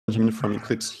Benjamin from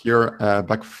Eclipse here,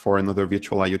 back for another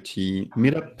virtual IoT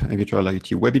meetup, a virtual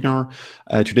IoT webinar.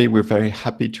 Today, we're very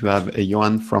happy to have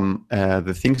Johan from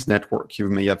the Things Network. You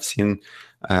may have seen,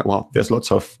 well, there's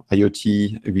lots of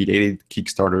IoT-related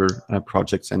Kickstarter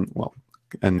projects and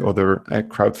other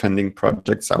crowdfunding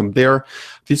projects out there.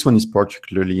 This one is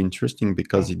particularly interesting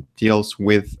because it deals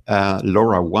with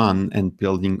LoRaWAN and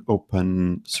building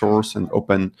open source and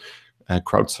open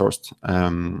crowdsourced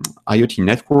IoT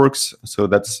networks. So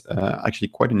that's actually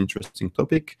quite an interesting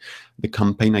topic. The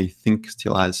campaign, I think,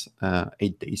 still has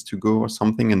 8 days to go or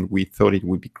something, and we thought it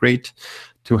would be great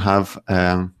to have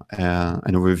an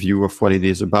overview of what it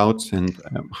is about and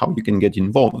how you can get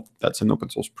involved. That's an open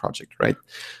source project, right?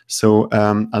 So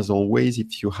as always,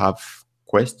 if you have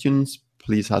questions,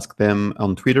 please ask them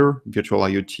on Twitter, virtual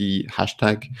IoT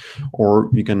hashtag, or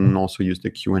you can also use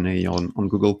the Q&A on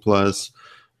Google+.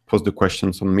 Post the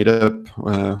questions on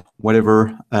Meetup,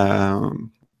 whatever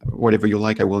you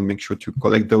like. I will make sure to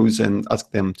collect those and ask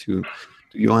them to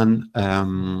Johan.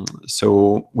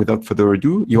 So without further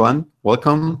ado, Johan,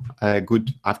 welcome.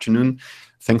 Good afternoon.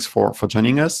 Thanks for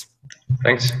joining us.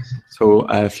 Thanks. So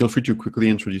feel free to quickly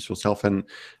introduce yourself and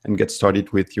get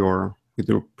started with your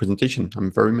presentation.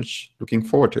 I'm very much looking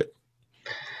forward to it.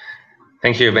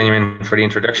 Thank you, Benjamin, for the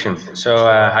introduction. So,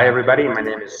 hi everybody. My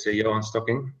name is Johan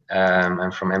Stokking.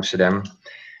 I'm from Amsterdam,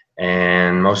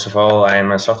 and most of all,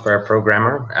 I'm a software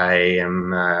programmer. I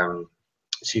am a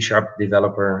C#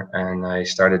 developer, and I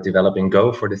started developing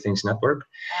Go for the Things Network.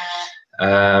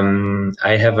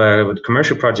 I have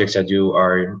commercial projects I do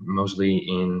are mostly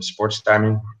in sports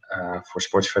timing for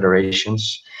sports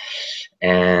federations,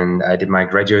 and I did my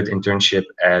graduate internship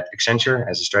at Accenture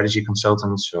as a strategy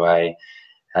consultant. So I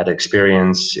had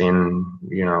experience in,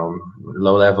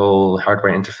 low-level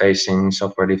hardware interfacing,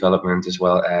 software development, as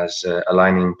well as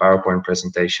aligning PowerPoint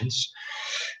presentations.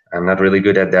 I'm not really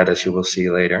good at that, as you will see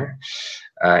later.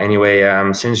 Anyway,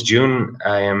 since June,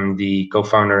 I am the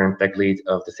co-founder and tech lead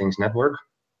of the Things Network,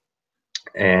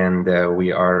 and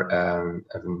we are a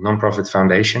non-profit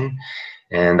foundation,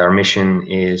 and our mission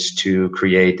is to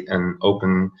create an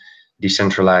open,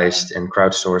 decentralized, and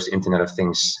crowdsourced Internet of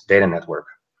Things data network.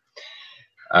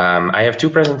 I have 2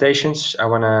 presentations I'll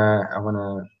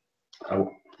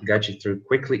guide you through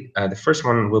quickly. The first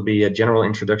one will be a general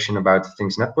introduction about the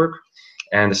Things Network,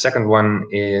 and the second one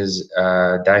is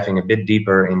diving a bit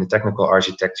deeper in the technical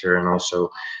architecture and also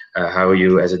how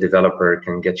you as a developer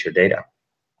can get your data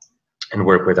and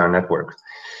work with our network.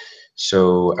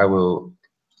 So I will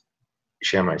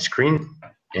share my screen,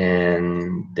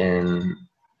 and then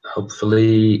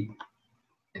hopefully,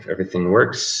 if everything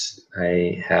works,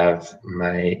 I have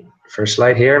my first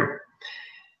slide here.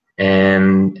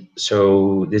 And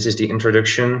so this is the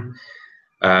introduction.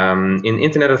 In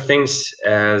Internet of Things,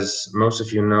 as most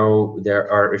of you know,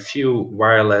 there are a few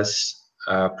wireless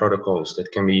protocols that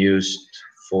can be used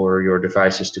for your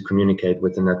devices to communicate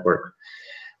with the network.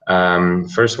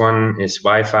 First one is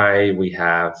Wi-Fi, we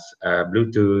have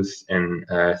Bluetooth, and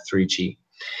 3G.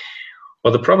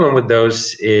 Well, the problem with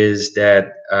those is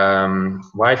that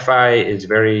Wi-Fi is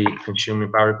very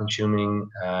power consuming.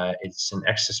 It's an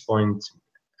access point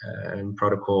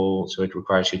protocol, so it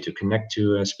requires you to connect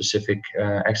to a specific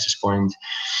access point.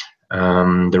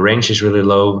 The range is really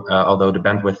low, although the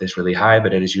bandwidth is really high,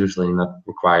 but it is usually not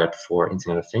required for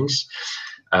Internet of Things.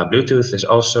 Bluetooth is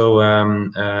also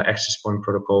access point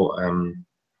protocol.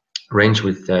 Range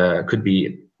with could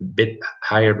be bit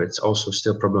higher, but it's also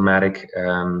still problematic.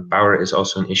 Power is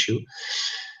also an issue.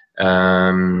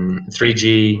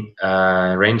 3G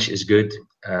range is good.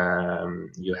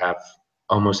 You have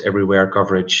almost everywhere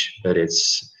coverage, but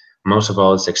most of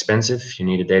all it's expensive. You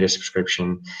need a data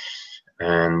subscription,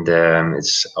 and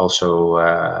it's also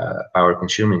power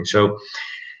consuming. So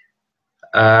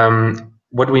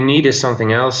what we need is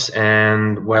something else,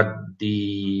 and what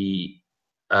the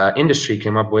industry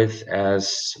came up with,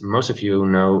 as most of you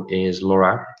know, is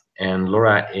LoRa. And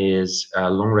LoRa is a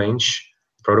long-range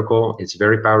protocol. It's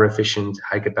very power efficient,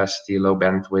 high capacity, low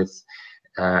bandwidth.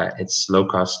 It's low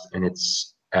cost, and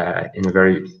it's in a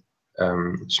very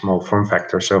small form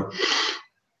factor. So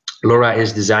LoRa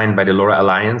is designed by the LoRa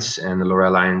Alliance, and the LoRa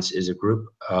Alliance is a group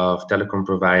of telecom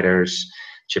providers,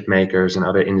 chip makers, and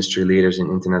other industry leaders in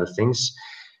Internet of Things.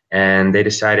 And they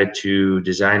decided to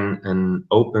design an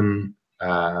open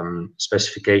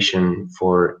specification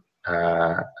for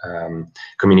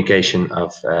communication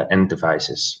of end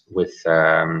devices with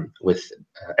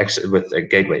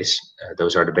gateways.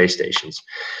 Those are the base stations.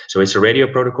 So it's a radio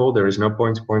protocol. There is no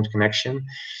point-to-point connection,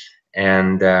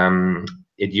 and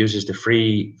it uses the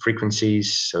free frequencies,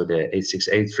 so the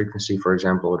 868 frequency, for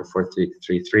example, or the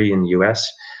 4333 in the US,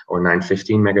 or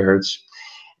 915 megahertz.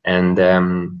 And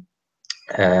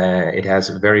it has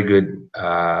very good,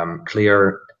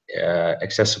 clear,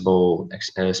 accessible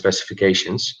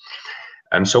specifications.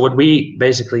 So what we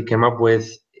basically came up with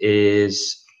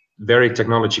is very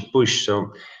technology push.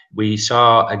 So we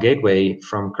saw a gateway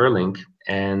from Curlink,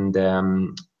 and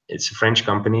it's a French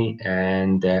company,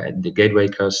 and the gateway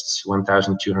costs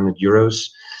 1,200 euros.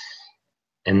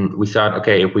 And we thought,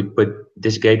 okay, if we put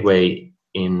this gateway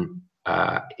in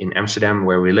Amsterdam,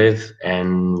 where we live,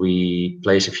 and we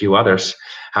place a few others,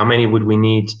 how many would we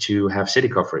need to have city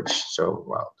coverage? So,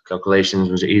 well, calculations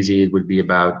was easy. It would be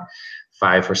about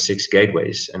 5 or 6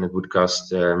 gateways, and it would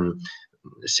cost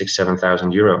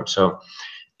 6,000–7,000 euros. So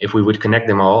if we would connect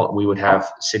them all, we would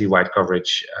have citywide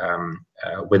coverage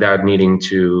without needing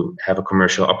to have a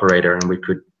commercial operator, and we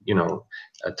could,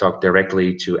 talk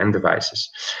directly to end devices.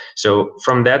 So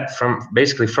from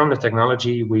the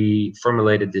technology, we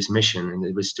formulated this mission, and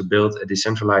it was to build a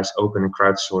decentralized, open, and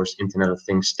crowdsourced Internet of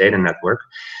Things data network,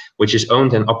 which is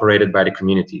owned and operated by the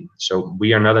community. So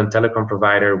we are not a telecom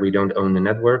provider. We don't own the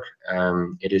network.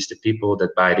 It is the people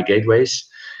that buy the gateways.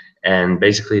 And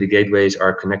basically, the gateways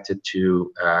are connected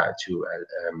to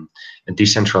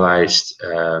decentralized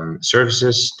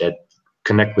services that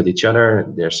connect with each other.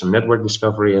 There's some network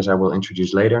discovery, as I will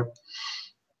introduce later.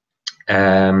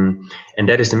 And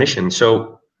that is the mission.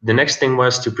 So the next thing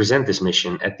was to present this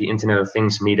mission at the Internet of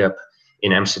Things meetup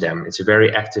in Amsterdam. It's a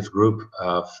very active group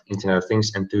of Internet of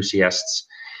Things enthusiasts.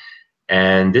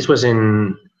 And this was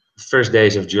in first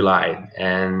days of July.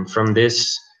 And from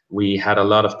this, we had a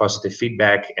lot of positive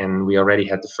feedback, and we already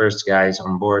had the first guys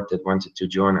on board that wanted to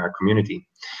join our community.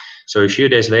 So a few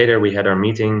days later, we had our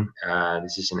meeting.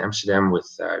 This is in Amsterdam with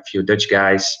a few Dutch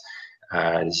guys.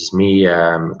 This is me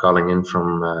calling in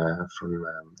from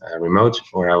remote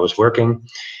where I was working.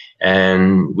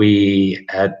 And we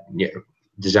had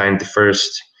designed the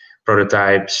first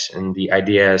prototypes and the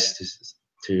ideas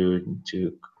to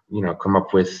come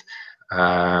up with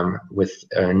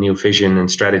a new vision and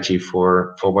strategy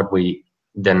for what we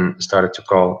then started to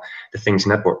call the Things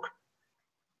Network.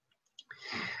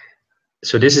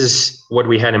 So this is what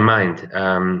we had in mind.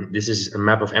 This is a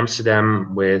map of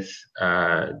Amsterdam with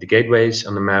the gateways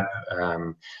on the map.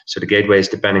 So the gateways,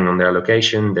 depending on their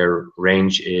location, their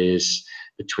range is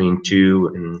between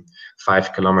 2 and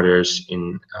 5 kilometers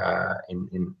in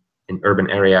urban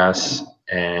areas.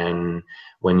 And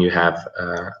when you have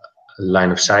a line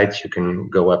of sight, you can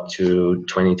go up to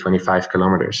 20–25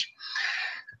 kilometers.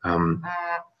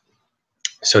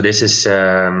 So this is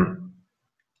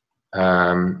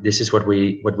what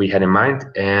we had in mind,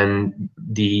 and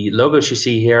the logos you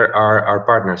see here are our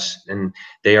partners, and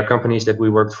they are companies that we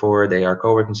worked for. They are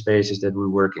co-working spaces that we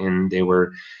work in. They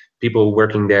were people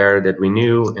working there that we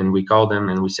knew, and we called them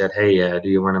and we said, hey, do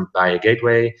you want to buy a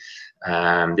gateway?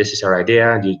 This is our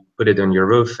idea. You put it on your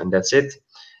roof and that's it.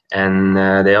 And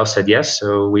they all said yes.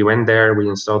 So we went there, we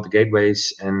installed the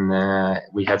gateways, and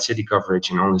we had city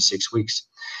coverage in only 6 weeks.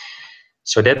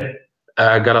 So that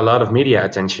got a lot of media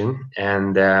attention,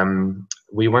 and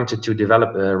we wanted to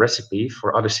develop a recipe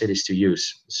for other cities to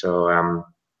use. So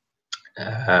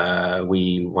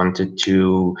we wanted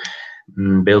to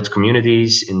build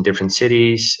communities in different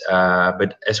cities,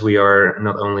 but as we are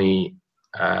not only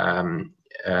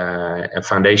a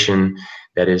foundation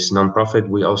that is non-profit,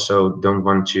 we also don't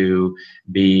want to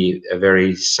be a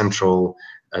very central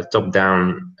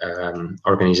top-down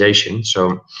organization.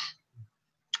 So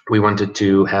we wanted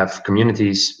to have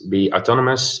communities be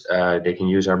autonomous. They can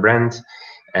use our brand,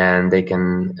 and they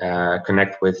can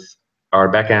connect with our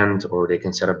backend, or they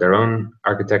can set up their own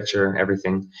architecture,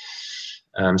 everything.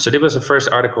 So there was the first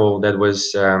article that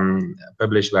was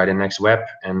published by the Next Web,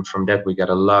 and from that we got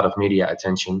a lot of media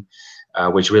attention,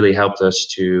 which really helped us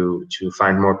to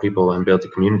find more people and build a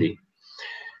community.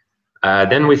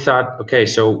 Then we thought, okay,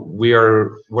 so we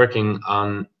are working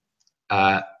on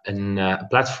a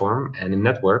platform and a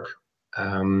network,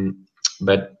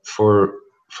 but for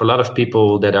a lot of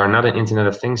people that are not in Internet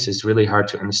of Things, it's really hard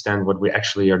to understand what we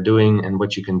actually are doing and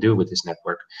what you can do with this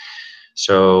network.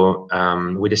 So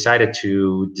we decided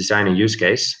to design a use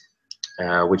case,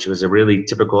 which was a really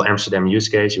typical Amsterdam use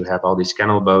case. You have all these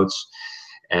canal boats,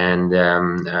 and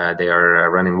they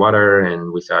are running water,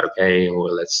 and we thought, okay,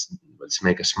 well, let's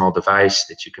make a small device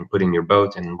that you can put in your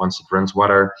boat, and once it runs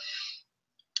water,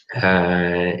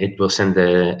 it will send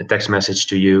a text message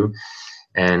to you,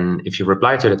 and if you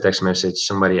reply to the text message,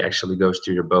 somebody actually goes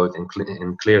to your boat and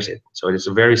clears it. So it is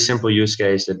a very simple use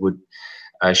case that would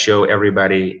show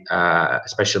everybody,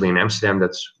 especially in Amsterdam,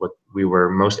 that's what we were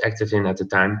most active in at the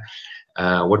time,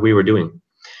 what we were doing.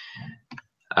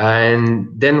 And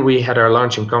then we had our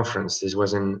launching conference. This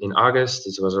was in August.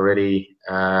 This was already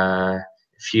a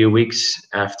few weeks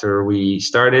after we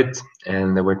started,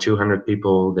 and there were 200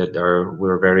 people that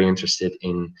were very interested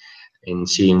in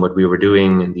seeing what we were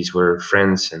doing. And these were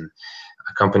friends and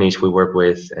companies we work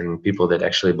with, and people that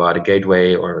actually bought a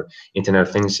gateway or Internet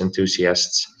of Things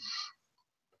enthusiasts.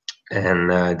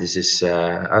 And this is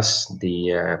us,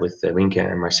 with Wienke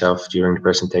and myself during the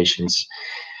presentations.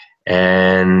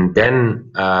 And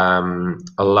then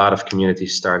a lot of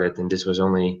communities started, and this was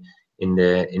only in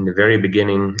the very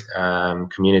beginning,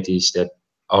 communities that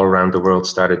all around the world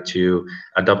started to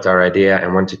adopt our idea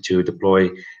and wanted to deploy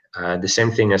the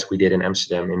same thing as we did in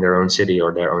Amsterdam in their own city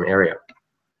or their own area.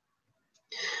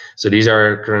 So these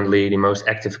are currently the most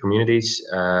active communities.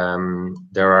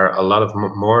 There are a lot of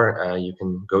more. You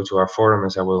can go to our forum,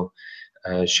 as I will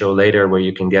show later, where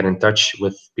you can get in touch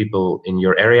with people in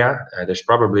your area. There's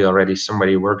probably already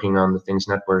somebody working on the Things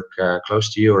Network close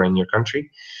to you or in your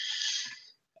country.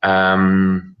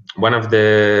 One of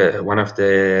the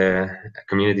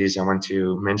communities I want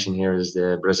to mention here is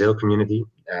the Brazil community.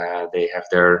 They have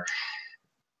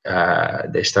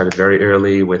they started very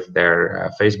early with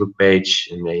their Facebook page,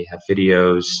 and they have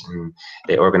videos, and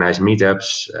they organize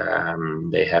meetups.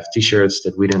 They have T-shirts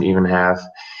that we don't even have.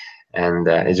 And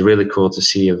it's really cool to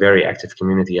see a very active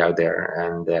community out there,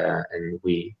 and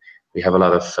we have a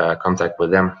lot of contact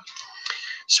with them.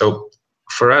 So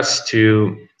for us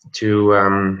to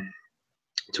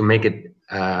make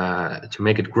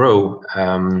it grow,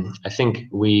 I think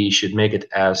we should make it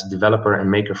as developer and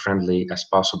maker friendly as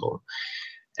possible.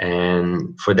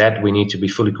 And for that, we need to be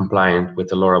fully compliant with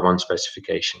the LoRaWAN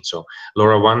specification. So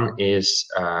LoRaWAN is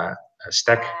a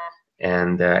stack,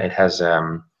 and it has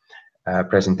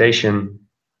presentation.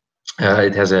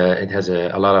 It has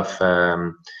a lot of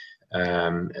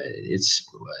it's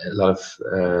a lot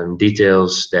of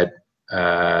details that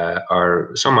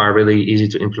some are really easy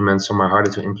to implement, some are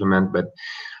harder to implement, but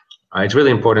it's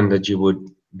really important that you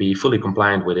would be fully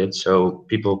compliant with it, so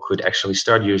people could actually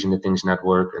start using the Things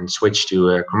Network and switch to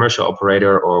a commercial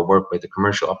operator, or work with a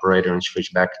commercial operator and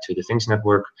switch back to the Things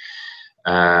Network.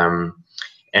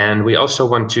 And we also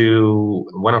want to,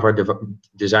 one of our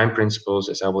design principles,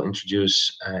 as I will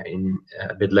introduce in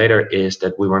a bit later, is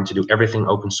that we want to do everything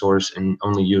open source and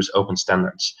only use open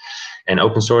standards. And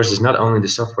open source is not only the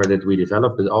software that we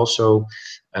develop, but also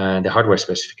the hardware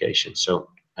specification. So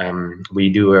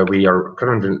we are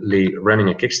currently running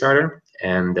a Kickstarter,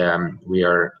 and we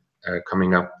are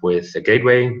coming up with a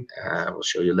gateway. We'll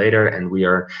show you later, and we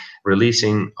are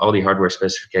releasing all the hardware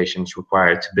specifications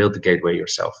required to build the gateway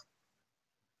yourself.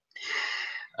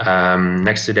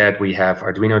 Next to that, we have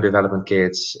Arduino development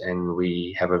kits, and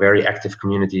we have a very active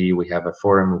community. We have a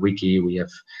forum, a wiki, we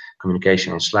have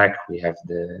communication on Slack, we have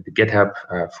the GitHub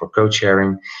for code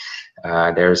sharing.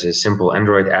 There's a simple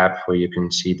Android app where you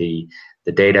can see the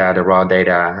data, the raw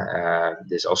data.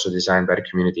 This is also designed by the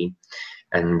community.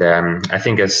 And I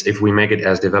think if we make it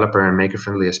as developer and maker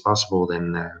friendly as possible,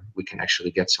 then we can actually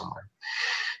get somewhere.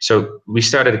 So we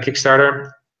started a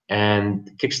Kickstarter, and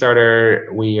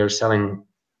Kickstarter, we are selling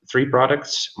 3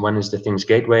 products. One is the Things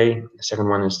Gateway. The second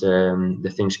one is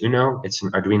the Things Uno. It's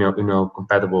an Arduino Uno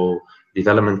compatible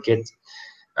development kit,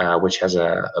 which has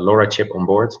a LoRa chip on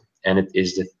board. And it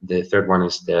is the third one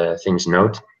is the Things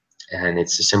Node. And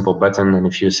it's a simple button and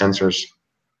a few sensors,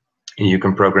 and you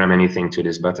can program anything to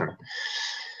this button.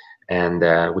 And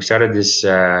we started this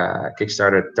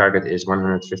Kickstarter. Target is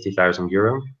 150,000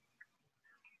 euro.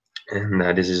 And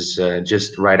this is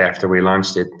just right after we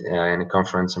launched it in a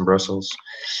conference in Brussels.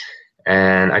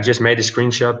 And I just made a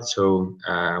screenshot. So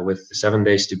with 7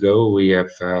 days to go, we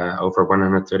have over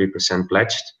 130%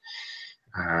 pledged.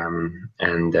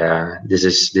 And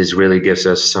this really gives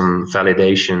us some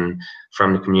validation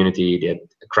from the community that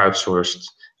a crowdsourced,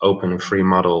 open and free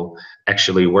model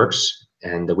actually works.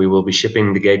 And we will be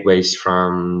shipping the gateways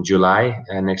from July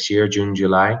next year, June,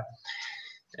 July.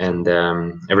 And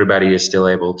everybody is still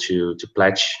able to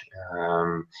pledge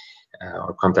or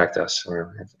contact us,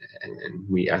 and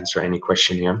we answer any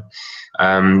question here.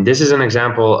 This is an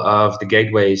example of the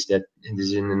gateways that, this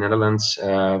is in the Netherlands,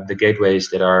 the gateways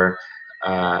that are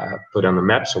put on the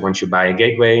map. So once you buy a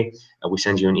gateway, we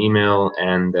send you an email,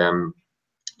 and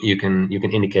you can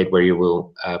indicate where you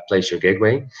will place your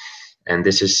gateway. And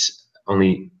this is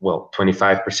only, well,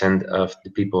 25% of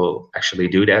the people actually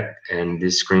do that. And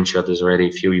this screenshot is already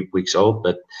a few weeks old,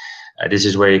 but this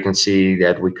is where you can see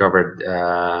that we covered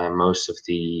most of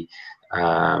the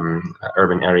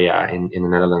urban area in the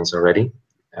Netherlands already.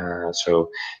 So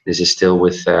this is still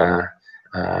with a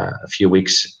few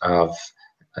weeks of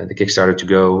the Kickstarter to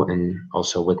go, and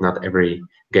also with not every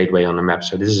gateway on the map.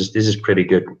 So this is pretty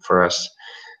good for us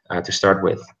to start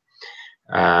with.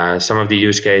 Some of the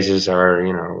use cases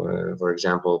are, for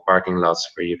example, parking lots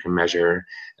where you can measure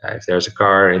if there's a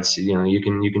car. It's you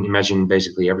can imagine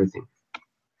basically everything.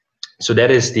 So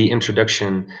that is the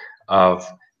introduction of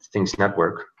Things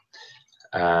Network.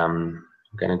 I'm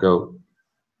gonna go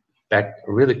back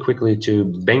really quickly to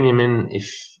Benjamin,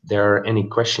 if there are any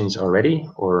questions already,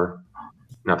 or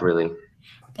not really.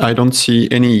 I don't see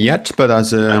any yet, but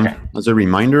as a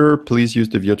reminder, please use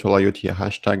the virtual IoT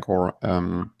hashtag, or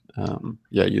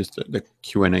use the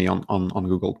Q&A on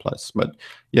Google+. But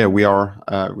yeah, we are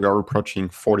approaching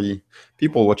 40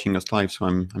 people watching us live, so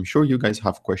I'm sure you guys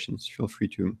have questions. Feel free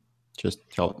to just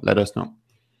let us know.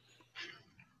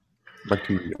 Back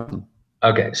to you, Johan.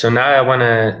 Okay, so now I want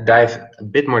to dive a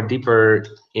bit more deeper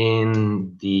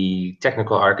in the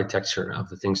technical architecture of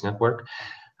the Things Network.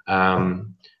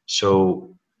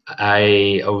 So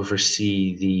I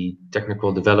oversee the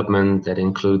technical development that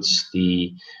includes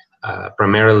the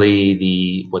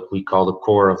primarily what we call the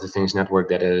core of the Things Network,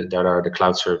 that are the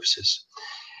cloud services.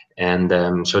 And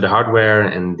so the hardware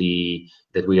and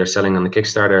that we are selling on the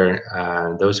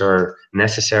Kickstarter, those are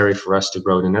necessary for us to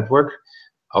grow the network.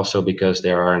 Also because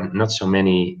there are not so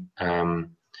many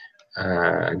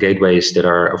gateways that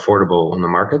are affordable on the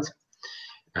market.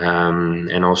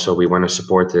 And also we want to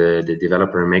support the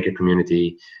developer and maker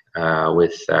community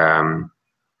with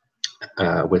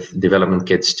development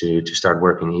kits to start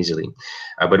working easily.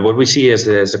 But what we see as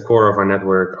the core of our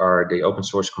network are the open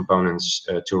source components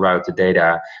to route the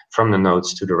data from the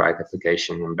nodes to the right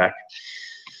application and back.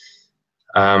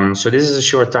 So this is a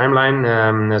short timeline.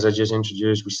 As I just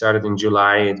introduced, we started in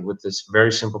July with this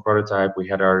very simple prototype. We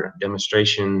had our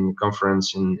demonstration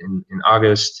conference in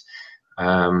August.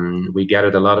 We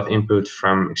gathered a lot of input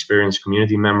from experienced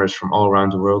community members from all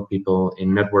around the world, people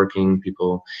in networking,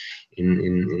 people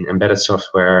in embedded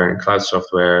software, in cloud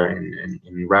software,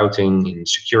 in routing, in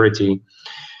security.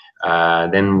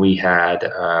 Then we had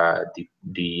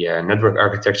the network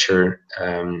architecture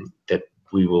that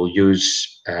we will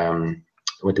use,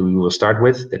 what we will start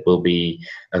with, that will be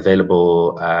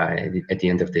available at the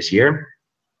end of this year.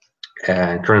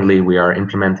 Currently, we are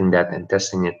implementing that and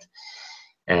testing it.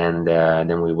 And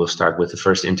then we will start with the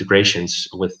first integrations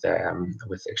with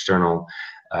external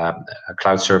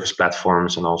cloud service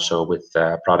platforms, and also with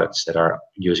products that are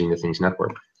using the Things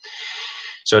Network.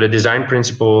 So the design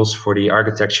principles for the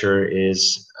architecture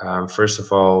is, first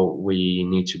of all, we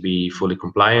need to be fully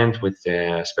compliant with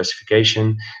the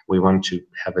specification. We want to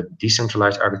have a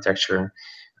decentralized architecture,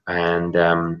 and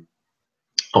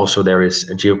also there is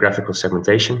a geographical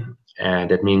segmentation.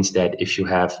 And that means that if you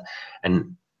have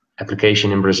an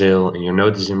application in Brazil and your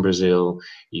node is in Brazil,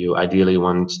 you ideally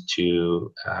want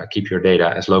to keep your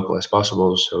data as local as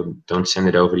possible, so don't send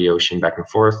it over the ocean back and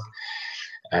forth.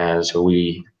 So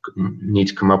we need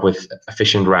to come up with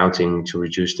efficient routing to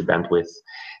reduce the bandwidth.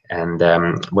 And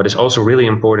what is also really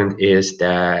important is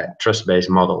the trust-based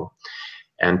model.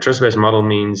 And trust-based model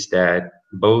means that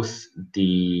both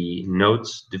the node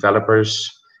developers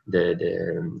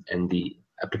and the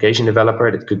application developer,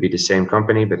 that could be the same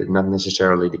company, but it's not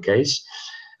necessarily the case,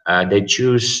 they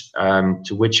choose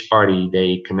to which party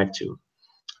they connect to.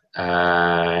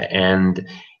 And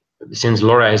since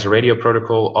LoRa is a radio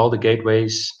protocol, all the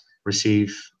gateways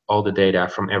receive all the data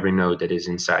from every node that is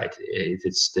inside, if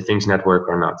it's the Things Network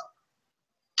or not.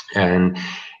 And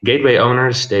gateway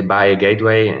owners, they buy a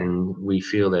gateway, and we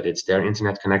feel that it's their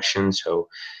internet connection, so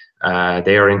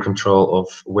they are in control of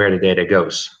where the data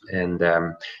goes. And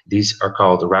these are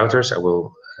called routers. I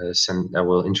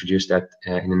will introduce that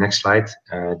in the next slide,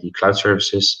 the cloud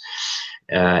services.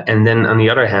 And then on the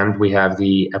other hand, we have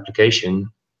the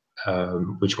application,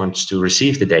 which wants to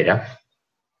receive the data,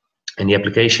 and the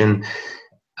application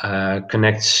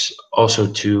connects also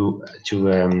to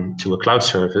a cloud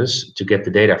service to get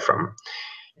the data from.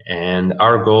 And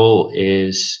our goal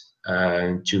is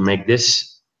to make this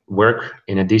work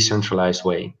in a decentralized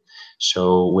way.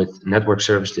 So with network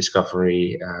service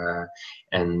discovery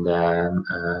and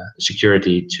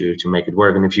security to make it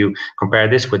work. And if you compare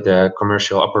this with the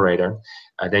commercial operator,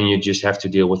 then you just have to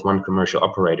deal with one commercial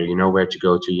operator. You know where to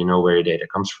go to, you know where your data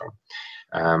comes from.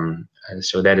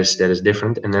 So that is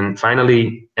different. And then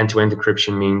finally, end-to-end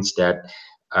encryption means that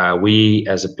we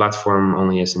as a platform,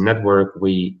 only as a network,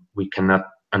 we cannot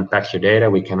unpack your data,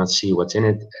 we cannot see what's in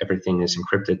it, everything is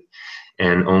encrypted,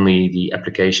 and only the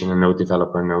application and node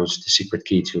developer knows the secret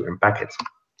key to unpack it.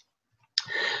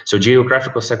 So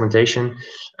geographical segmentation,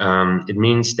 it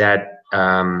means that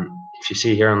if you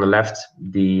see here on the left,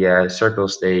 the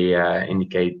circles, they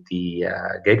indicate the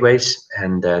gateways,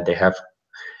 and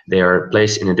they are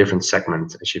placed in a different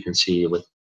segment, as you can see, with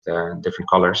different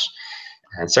colors.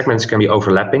 And segments can be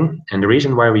overlapping, and the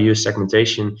reason why we use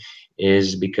segmentation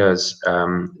is because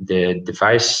the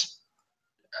device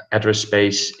address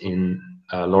space in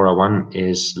LoRaWAN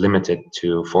is limited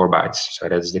to 4 bytes. So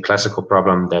that's the classical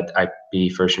problem that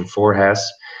IP version 4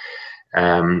 has.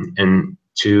 And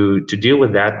to deal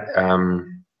with that,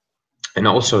 and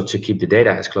also to keep the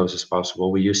data as close as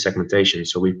possible, we use segmentation.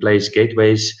 So we place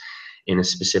gateways in a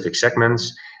specific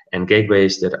segments, and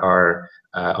gateways that are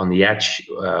on the edge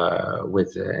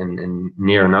and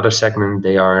near another segment,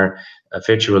 they are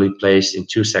virtually placed in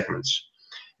 2 segments.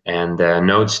 And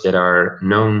nodes that are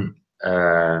known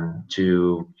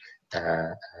to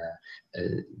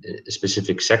a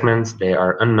specific segment, they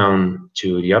are unknown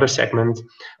to the other segment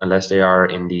unless they are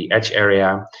in the edge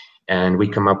area, and we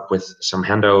come up with some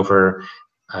handover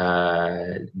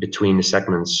between the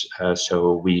segments,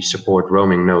 so we support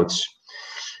roaming nodes.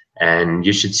 And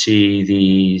you should see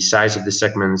the size of the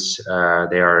segments.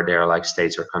 They are like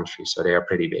states or countries, so they are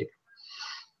pretty big.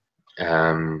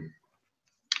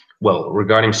 Well,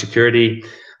 regarding security,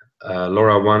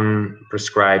 LoRaWAN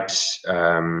prescribes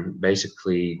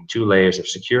basically 2 layers of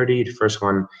security. The first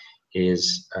one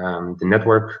is the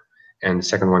network, and the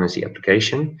second one is the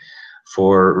application.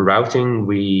 For routing,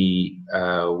 we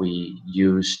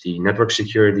use the network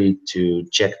security to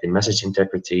check the message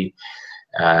integrity,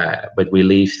 but we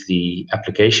leave the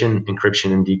application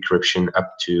encryption and decryption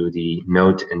up to the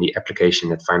node and the application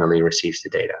that finally receives the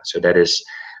data. So that is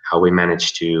how we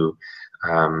manage to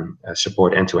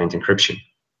support end-to-end encryption.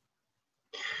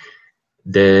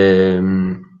 There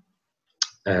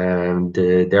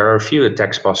are a few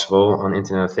attacks possible on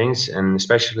Internet of Things, and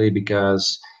especially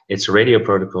because it's a radio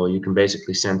protocol, you can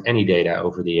basically send any data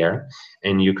over the air,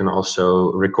 and you can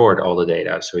also record all the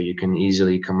data. So you can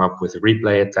easily come up with a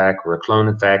replay attack or a clone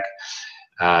attack.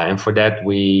 And for that,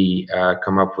 we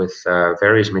come up with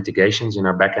various mitigations in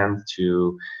our backend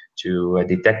to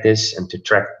detect this and to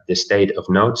track the state of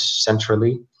nodes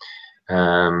centrally.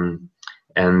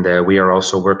 And we are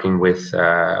also working with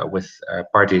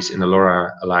parties in the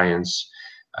LoRa Alliance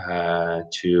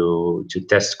to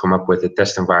come up with a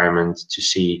test environment to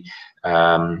see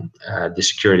the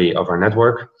security of our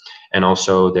network. And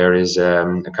also there is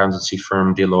accountancy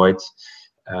firm Deloitte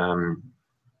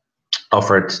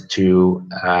offered to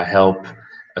help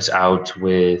us out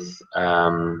with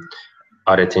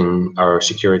auditing our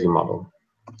security model.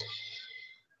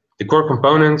 The core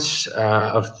components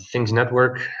of the Things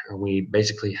network, we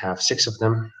basically have 6 of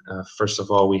them. First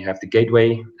of all, we have the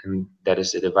gateway, and that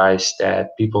is the device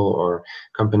that people or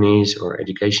companies or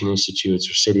education institutes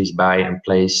or cities buy and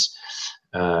place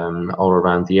all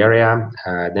around the area.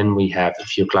 Then we have a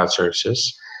few cloud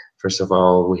services. First of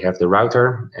all, we have the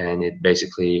router, and it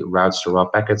basically routes the raw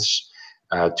packets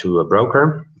to a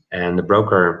broker, and the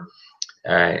broker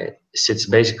sits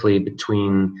basically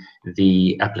between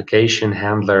the application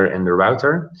handler and the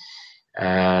router.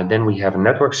 Then we have a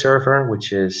network server,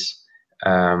 which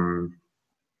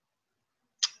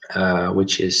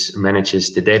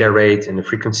manages the data rate and the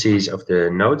frequencies of the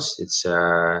nodes. It's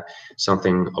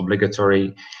something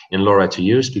obligatory in LoRa to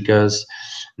use, because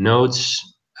nodes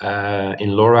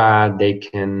in LoRa, they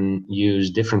can use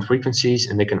different frequencies,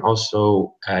 and they can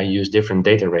also use different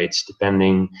data rates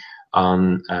depending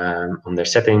on their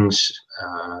settings,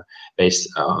 based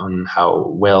on how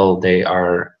well they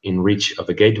are in reach of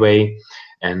a gateway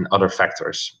and other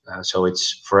factors. So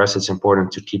for us it's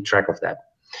important to keep track of that.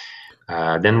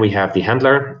 Then we have the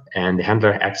handler, and the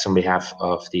handler acts on behalf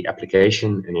of the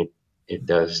application, and it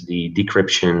does the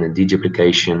decryption and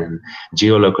deduplication and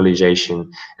geolocalization.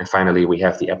 And finally, we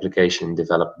have the application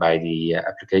developed by the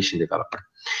application developer.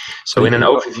 So in an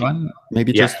overview,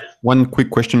 maybe just one quick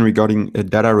question regarding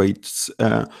data rates.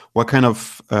 What kind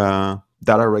of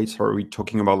data rates are we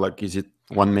talking about? Like, is it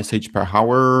 1 message per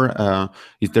hour?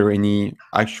 Is there any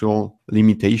actual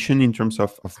limitation in terms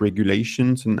of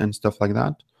regulations and stuff like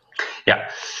that? Yeah,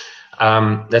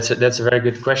 that's a very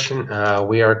good question.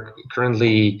 We are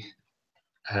currently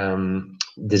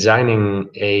designing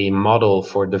a model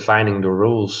for defining the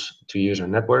rules to use our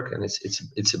network, and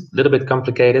it's a little bit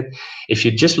complicated. If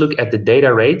you just look at the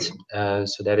data rate,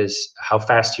 so that is how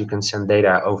fast you can send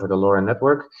data over the LoRa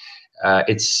network,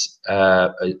 it's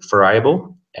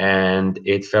variable, and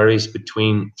it varies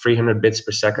between 300 bits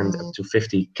per second up to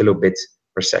 50 kilobits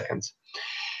per second.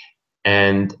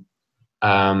 And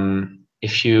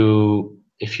if you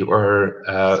if you are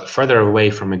further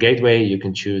away from a gateway, you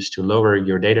can choose to lower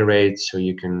your data rate so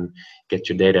you can get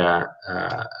your data.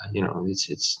 And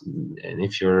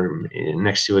if you're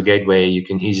next to a gateway, you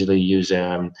can easily use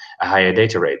a higher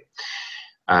data rate.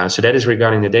 So that is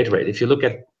regarding the data rate. If you look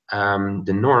at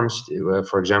the norms,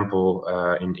 for example,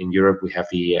 in Europe we have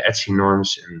the ETSI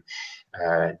norms, and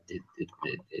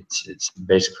it's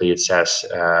basically, it says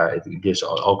it gives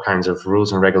all kinds of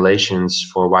rules and regulations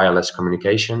for wireless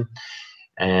communication.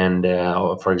 And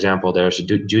for example, there's a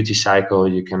duty cycle.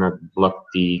 You cannot block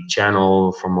the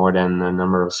channel for more than a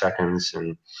number of seconds,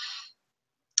 and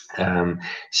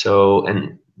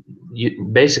you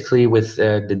basically, with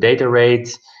the data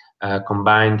rate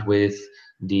combined with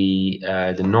the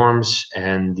norms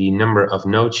and the number of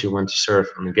nodes you want to serve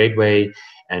on the gateway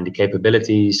and the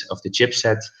capabilities of the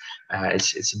chipset,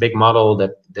 it's a big model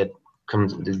that can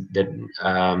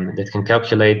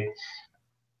calculate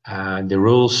the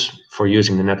rules for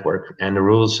using the network. And the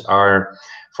rules are,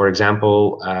 for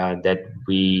example, that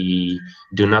we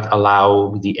do not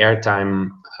allow the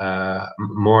airtime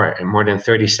more than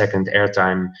 30-second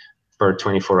airtime per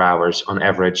 24 hours on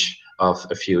average of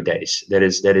a few days. That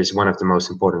is one of the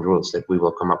most important rules that we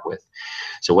will come up with.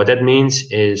 So what that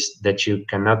means is that you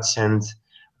cannot send,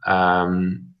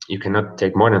 you cannot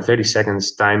take more than 30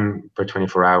 seconds time per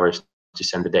 24 hours to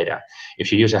send the data.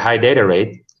 If you use a high data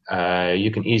rate, you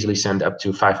can easily send up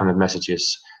to 500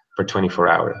 messages per 24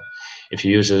 hour. If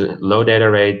you use a low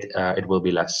data rate, it will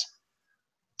be less.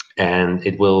 And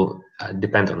it will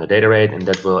depend on the data rate, and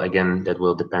that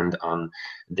will depend on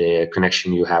the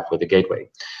connection you have with the gateway.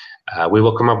 We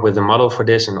will come up with a model for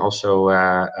this, and also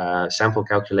sample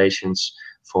calculations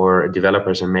for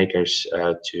developers and makers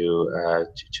to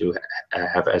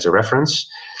have as a reference.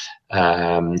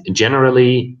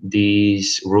 Generally,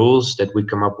 these rules that we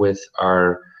come up with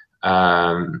are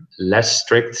less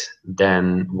strict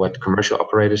than what commercial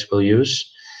operators will use.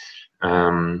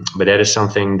 But that is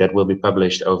something that will be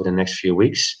published over the next few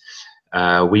weeks.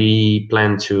 We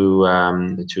plan to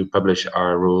publish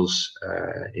our rules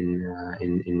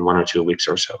in 1 or 2 weeks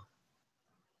or so.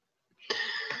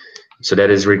 So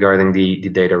that is regarding the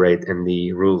data rate and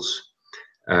the rules.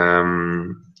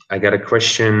 I got a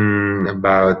question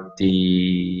about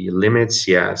the limits.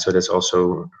 Yeah, so that's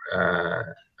also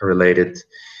related.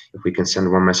 If we can send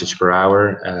 1 message per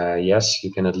hour, yes,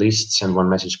 you can at least send 1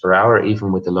 message per hour,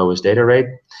 even with the lowest data rate.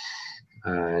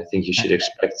 I think you should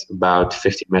expect about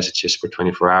 50 messages per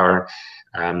 24 hour.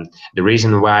 The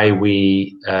reason why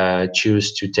we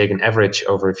choose to take an average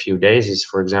over a few days is,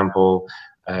 for example,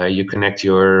 you connect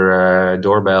your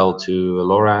doorbell to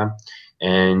LoRa,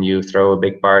 and you throw a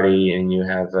big party, and you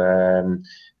have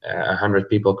 100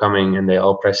 people coming, and they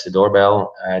all press the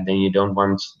doorbell. Then you don't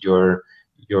want your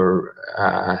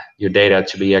data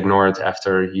to be ignored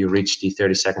after you reach the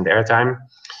 30-second airtime.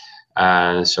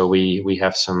 So we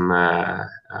have some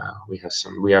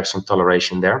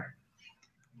toleration there.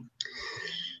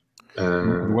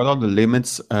 What are the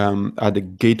limits at the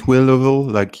gateway level?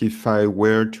 Like if I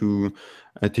were to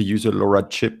use a LoRa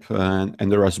chip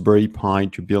and the Raspberry Pi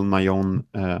to build my own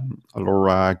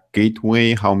LoRa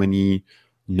gateway, how many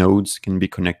nodes can be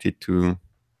connected to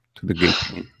the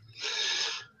gateway?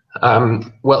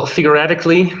 Well,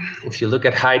 theoretically, if you look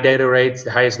at high data rates,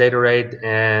 the highest data rate,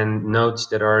 and nodes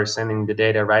that are sending the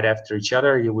data right after each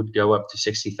other, you would go up to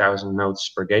 60,000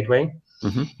 nodes per gateway.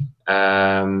 Mm-hmm.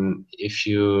 If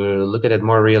you look at it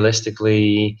more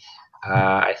realistically,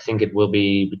 I think it will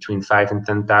be between 5,000 and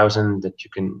 10,000 that you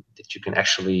can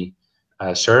actually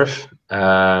serve.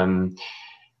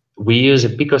 We use a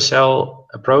picocell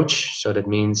approach, so that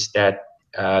means that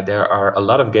there are a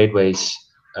lot of gateways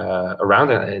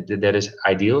around it. That is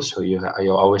ideal. So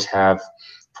you'll always have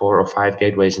 4 or 5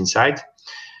 gateways inside,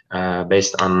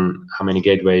 based on how many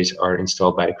gateways are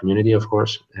installed by the community, of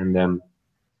course. And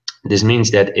this means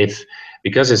that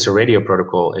because it's a radio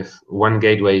protocol, if one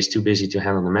gateway is too busy to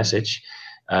handle the message,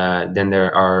 then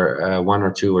there are 1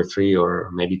 or 2 or 3 or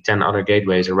maybe 10 other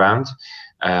gateways around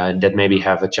that maybe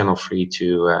have a channel free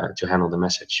to handle the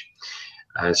message.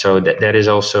 So that is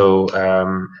also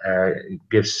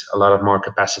gives a lot of more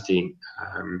capacity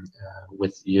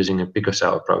with using a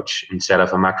picocell approach instead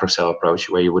of a macrocell approach,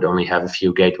 where you would only have a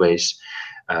few gateways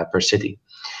per city.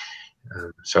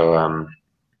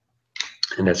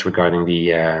 And that's regarding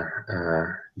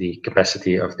the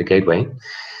capacity of the gateway.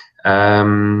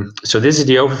 So this is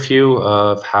the overview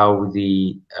of how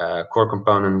the core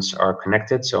components are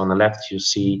connected. So on the left, you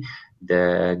see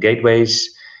the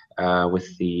gateways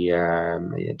with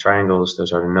the triangles.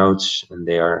 Those are the nodes, and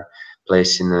they are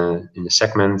placed in a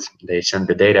segment. They send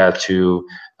the data to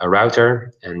a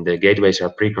router, and the gateways are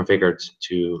pre-configured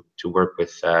to work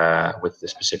with the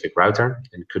specific router,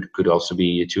 and could also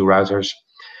be 2 routers.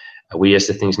 We, as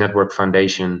the Things Network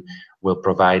Foundation, will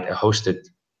provide a hosted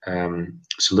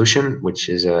solution, which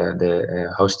is the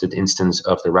hosted instance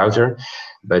of the router.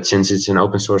 But since it's an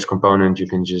open source component, you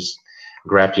can just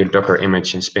grab your Docker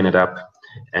image and spin it up,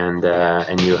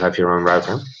 and you have your own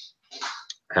router.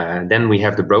 Then we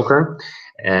have the broker,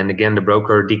 and again, the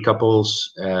broker decouples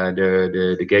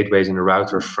the gateways and the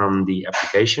router from the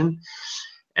application.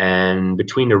 And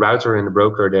between the router and the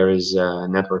broker, there is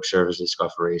network service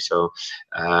discovery. So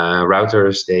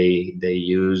routers, they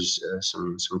use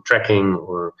some tracking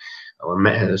or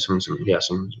some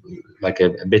like a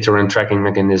BitTorrent tracking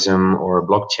mechanism or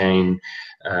blockchain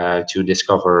to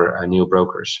discover new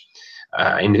brokers.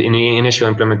 In the initial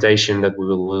implementation that we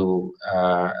will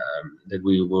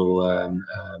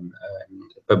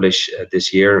publish this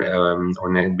year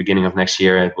or beginning of next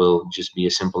year, it will just be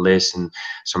a simple list and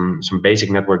some basic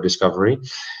network discovery.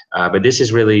 But this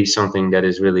is really something that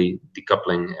is really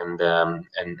decoupling and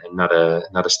not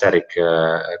a static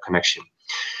connection.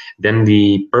 Then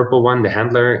the purple one, the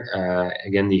handler,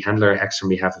 again, the handler acts on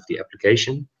behalf of the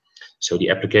application. So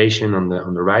the application on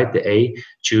the right, the A,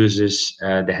 chooses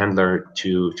the handler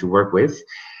to work with.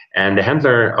 And the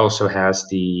handler also has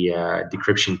the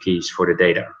decryption keys for the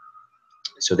data.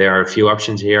 So there are a few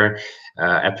options here.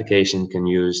 Application can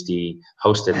use the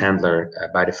hosted handler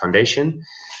by the foundation.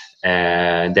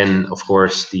 And then, of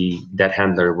course, that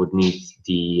handler would need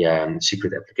the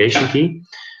secret application key.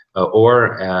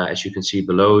 As you can see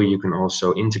below, you can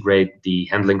also integrate the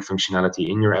handling functionality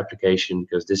in your application,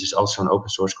 because this is also an open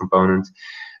source component,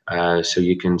 so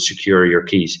you can secure your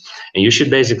keys. And you should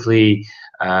basically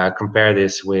compare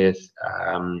this with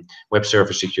web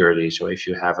server security. So if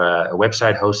you have a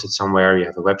website hosted somewhere, you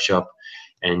have a web shop,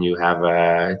 and you have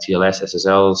a TLS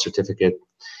SSL certificate,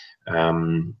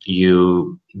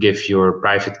 you give your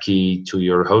private key to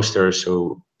your hoster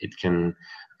so it can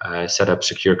set up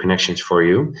secure connections for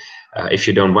you. If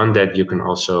you don't want that, you can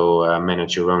also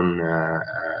manage your own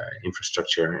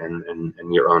infrastructure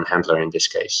and your own handler in this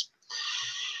case.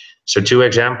 So 2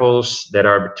 examples that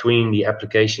are between the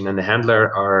application and the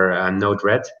handler are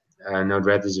Node-RED.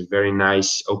 Node-RED is a very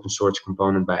nice open source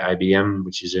component by IBM,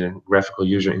 which is a graphical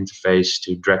user interface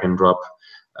to drag and drop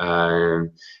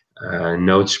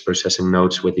nodes, processing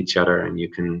nodes with each other, and you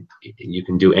can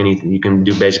do anything. You can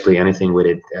do basically anything with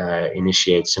it.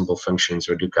 Initiate simple functions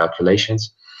or do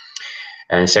calculations.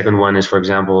 And second one is, for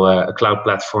example, a cloud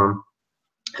platform.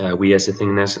 We, as the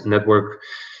Things Network,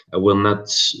 will not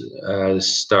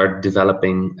start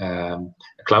developing a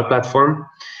cloud platform.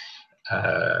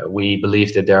 We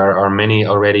believe that there are many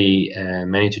already,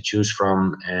 many to choose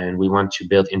from, and we want to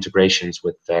build integrations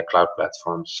with cloud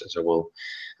platforms, as I will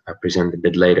present a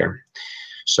bit later.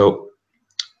 So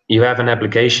you have an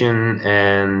application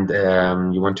and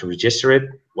you want to register it.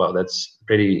 Well, that's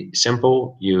pretty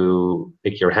simple. You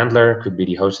pick your handler, could be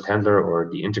the hosted handler or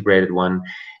the integrated one,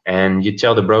 and you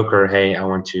tell the broker, hey, I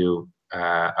want to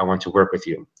work with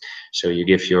you. So you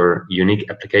give your unique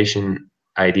application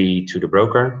ID to the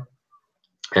broker,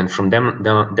 and from then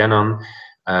on,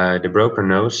 the broker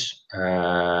knows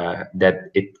that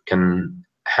it can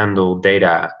handle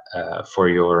data for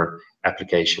your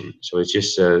application. So it's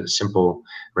just a simple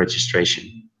registration.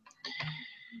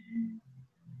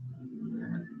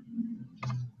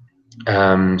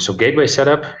 So gateway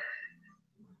setup,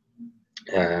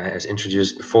 as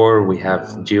introduced before, we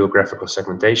have geographical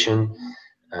segmentation.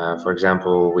 For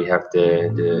example, we have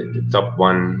the top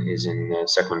one is in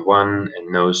segment 1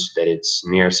 and knows that it's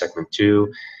near segment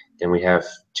 2. Then we have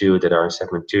 2 that are in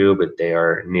segment 2, but they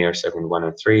are near segment 1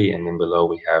 and 3. And then below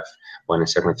we have 1 in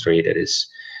segment 3 that is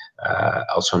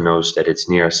also knows that it's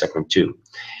near segment 2.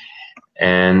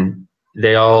 And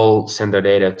they all send their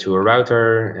data to a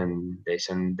router, and they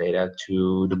send data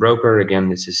to the broker. Again,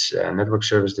 this is network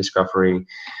service discovery.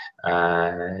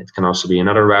 It can also be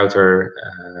another router,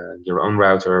 your own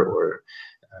router, or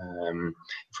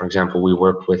for example, we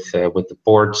work with the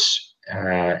ports,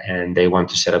 and they want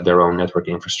to set up their own network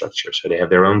infrastructure. So they have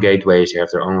their own gateways, they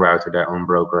have their own router, their own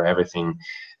broker, everything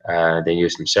they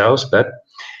use themselves. But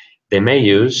they may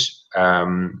use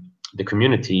the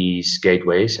community's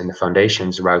gateways and the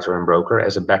foundation's router and broker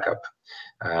as a backup.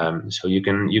 So you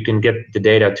can get the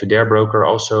data to their broker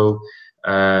also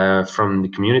from the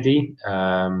community,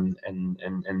 and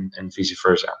vice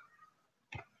versa.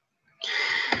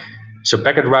 So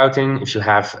packet routing, if you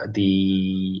have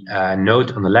the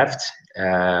node on the left,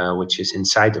 which is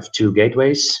inside of 2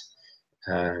 gateways,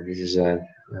 this is a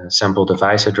sample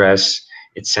device address,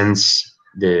 it sends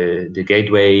the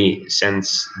gateway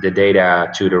sends the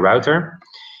data to the router.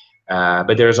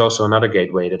 But there is also another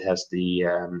gateway that has the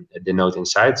node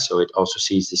inside, so it also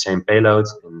sees the same payload,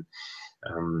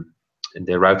 and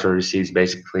the router receives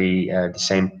basically the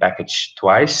same package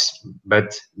twice.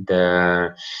 But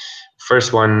the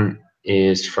first one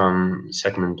is from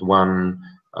segment 1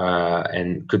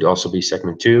 and could also be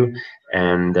segment 2,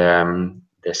 and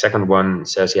the second one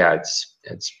says, yeah,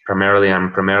 it's primarily,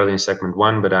 I'm primarily in segment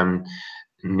 1, but I'm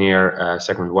near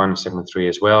segment 1, segment 3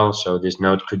 as well, so this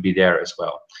node could be there as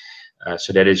well.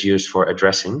 So that is used for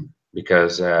addressing,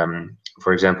 because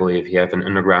for example, if you have an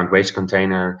underground waste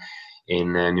container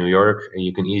in New York,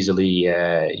 you can easily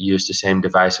use the same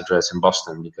device address in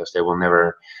Boston, because they will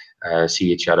never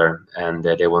see each other, and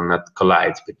they will not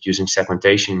collide. But using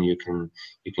segmentation, you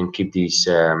can keep these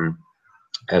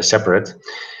separate.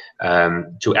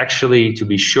 To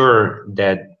be sure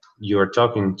that you're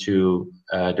talking to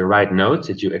the right node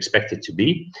that you expect it to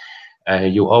be,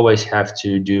 you always have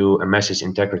to do a message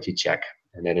integrity check,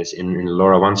 and that is in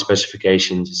LoRaWAN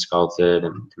specifications. It's called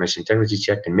the message integrity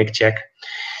check, the MIC check,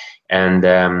 and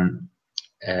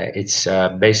it's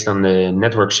based on the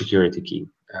network security key.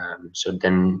 So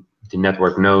then the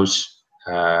network knows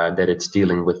that it's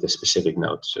dealing with the specific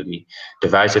node. So the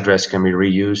device address can be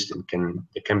reused, and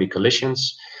there can be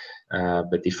collisions,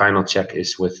 but the final check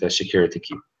is with the security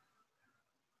key.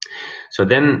 So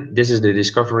then this is the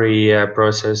discovery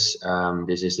process.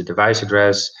 This is the device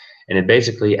address, and it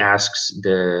basically asks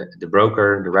the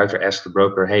broker, the router asks the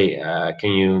broker, hey,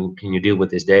 can you deal with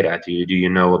this data? Do you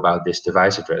know about this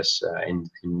device address in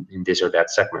this or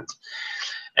that segment?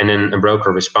 And then a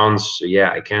broker responds,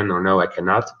 yeah, I can, or no, I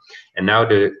cannot. And now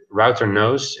the router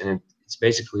knows, and it's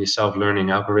basically a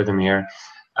self-learning algorithm here,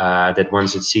 that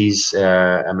once it sees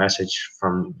a message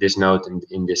from this node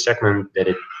in this segment, that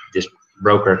this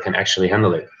broker can actually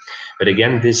handle it. But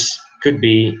again, this could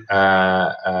be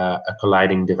a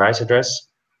colliding device address.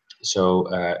 So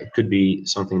it could be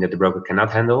something that the broker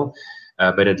cannot handle,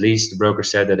 but at least the broker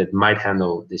said that it might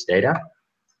handle this data.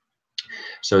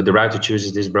 So the router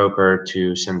chooses this broker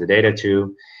to send the data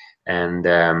to, and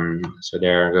so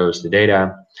there goes the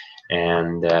data,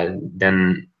 and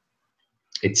then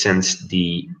it sends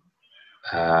the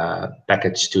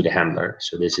package to the handler.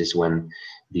 So this is when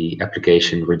the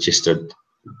application registered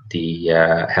the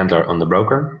handler on the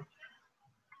broker.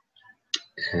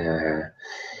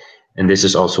 And this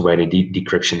is also where the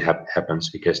decryption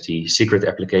happens, because the secret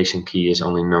application key is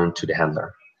only known to the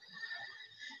handler.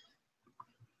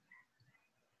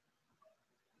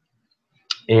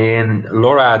 In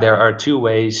LoRa, there are two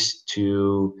ways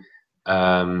to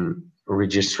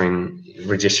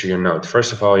register your node.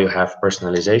 First of all, you have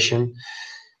personalization,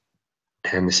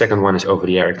 and the second one is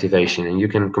over-the-air activation. And you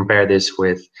can compare this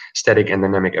with static and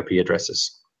dynamic IP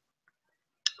addresses.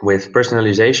 With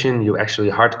personalization, you actually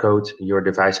hard-code your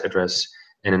device address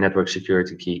and a network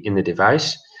security key in the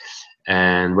device.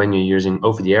 And when you're using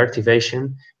over-the-air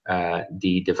activation,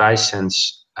 the device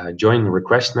sends a join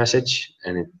request message,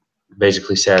 and it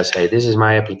basically says, hey, this is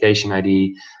my application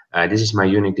ID, this is my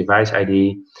unique device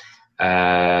ID,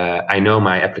 I know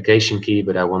my application key,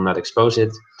 but I will not expose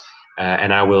it,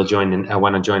 and I want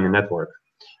to join the network.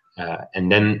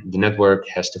 And then the network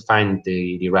has to find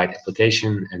the right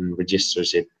application and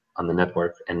registers it on the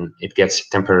network, and it gets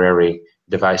temporary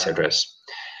device address.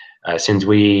 Since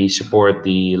we support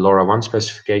the LoRaWAN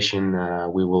specification,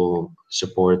 we will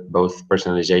support both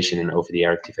personalization and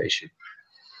over-the-air activation.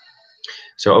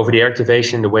 So over-the-air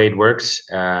activation, the way it works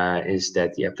is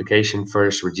that the application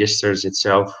first registers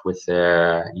itself with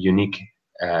a unique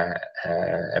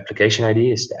application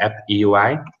ID, is the app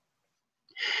EUI.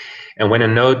 And when a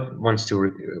node wants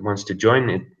to join,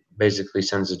 it basically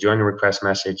sends a join request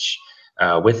message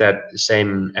with that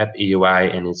same app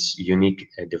EUI and its unique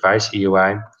device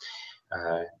EUI.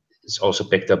 It's also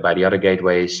picked up by the other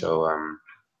gateway, so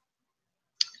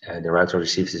the router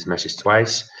receives this message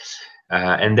twice.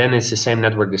 And then it's the same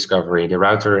network discovery. The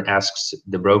router asks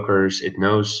the brokers it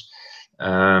knows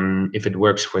if it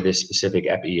works for this specific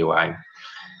app EUI.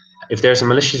 If there's a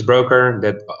malicious broker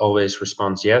that always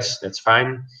responds yes, that's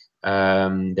fine.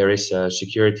 There is a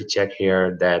security check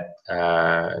here that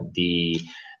the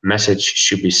message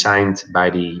should be signed by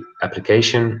the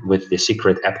application with the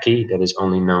secret app key that is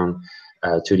only known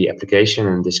to the application,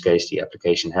 in this case the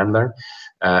application handler,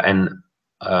 and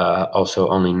also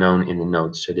only known in the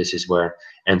node. So this is where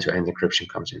end-to-end encryption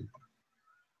comes in.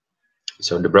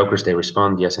 So the brokers, they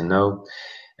respond yes and no.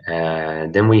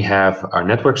 Then we have our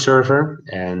network server,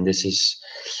 and this is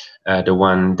the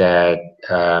one that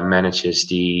manages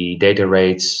the data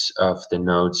rates of the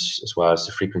nodes as well as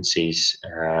the frequencies,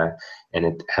 and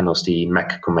it handles the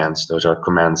MAC commands. Those are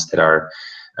commands that are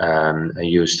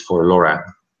used for LoRa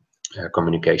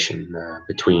communication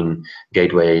between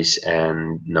gateways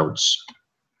and nodes.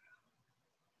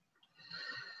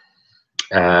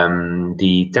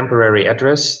 The temporary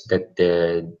address that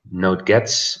the node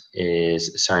gets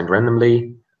is assigned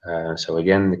randomly. So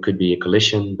again, it could be a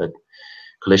collision, but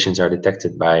collisions are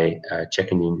detected by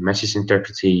checking the message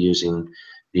integrity using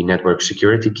the network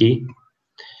security key.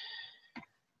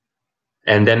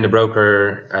 And then the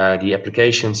broker, the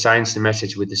application signs the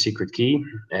message with the secret key,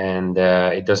 and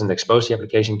it doesn't expose the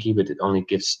application key, but it only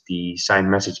gives the signed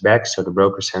message back. So the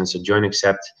broker sends a join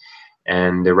accept,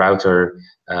 and the router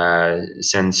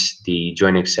sends the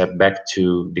join accept back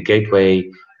to the gateway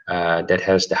that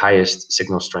has the highest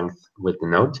signal strength with the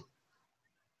node.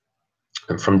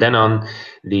 And from then on,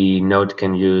 the node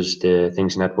can use the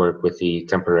Things network with the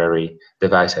temporary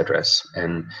device address,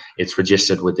 and it's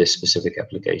registered with this specific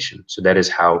application. So that is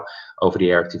how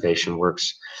over-the-air activation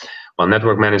works. While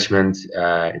network management,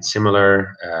 it's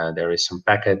similar. There is some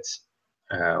packet.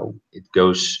 It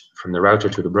goes from the router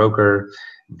to the broker.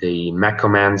 The MAC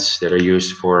commands that are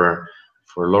used for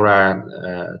LoRa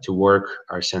to work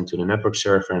are sent to the network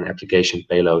server, and application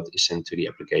payload is sent to the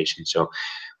application. So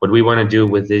what we want to do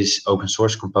with these open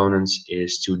source components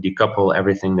is to decouple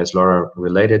everything that's LoRa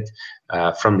related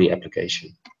from the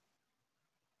application.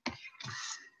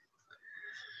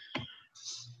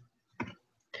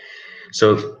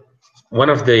 So one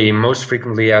of the most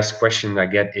frequently asked questions I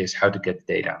get is how to get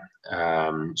data.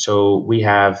 So we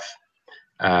have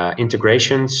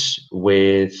integrations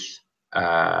with,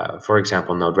 for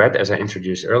example, Node-RED, as I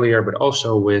introduced earlier, but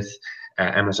also with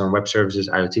Amazon Web Services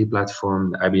IoT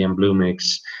platform, the IBM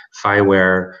Bluemix,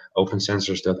 Fireware,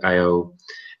 OpenSensors.io,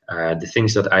 the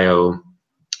Things.io.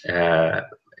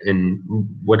 And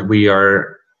what we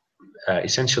are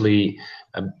essentially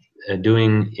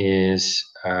doing is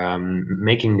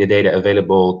making the data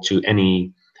available to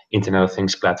any Internet of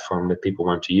Things platform that people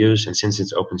want to use. And since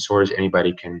it's open source,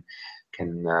 anybody can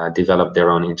develop their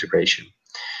own integration.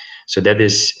 So that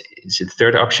is the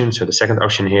third option. So the second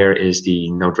option here is the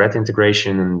Node-RED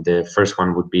integration, and the first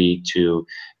one would be to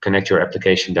connect your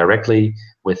application directly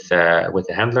with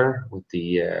the handler, which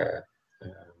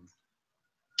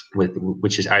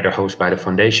is either hosted by the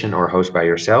foundation or hosted by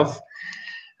yourself.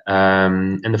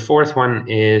 And the fourth one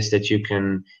is that you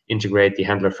can integrate the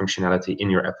handler functionality in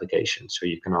your application, so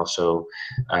you can also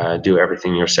do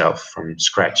everything yourself from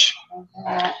scratch.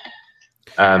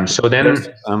 So then,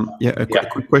 a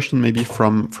quick question maybe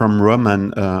from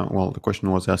Roman. Well, the question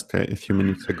was asked a few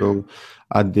minutes ago.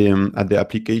 At the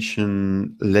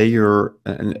application layer,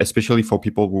 and especially for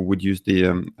people who would use the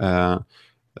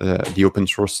open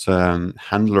source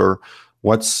handler,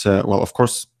 what's well, of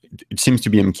course, it seems to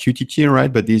be MQTT,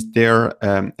 right? But is there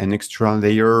an extra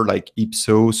layer like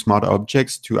IPSO smart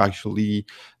objects to actually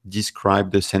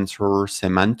describe the sensor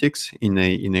semantics in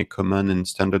a common and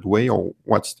standard way, or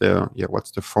what's the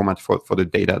format for the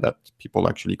data that people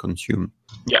actually consume?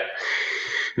 Yeah,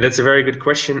 that's a very good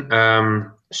question.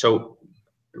 So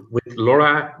with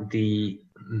LoRa, the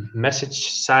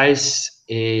message size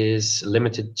is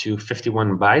limited to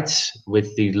 51 bytes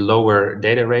with the lower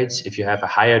data rates. If you have a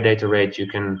higher data rate, you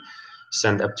can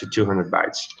send up to 200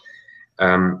 bytes.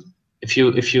 If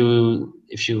you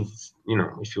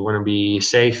want to be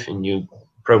safe and you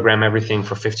program everything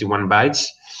for 51 bytes,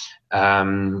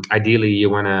 ideally you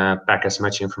want to pack as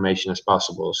much information as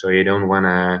possible. So you don't want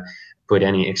to put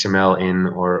any XML in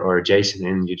or JSON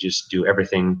in. You just do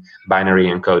everything binary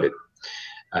encoded.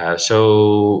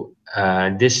 So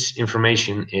this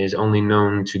information is only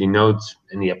known to the node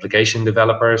and the application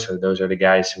developer. So those are the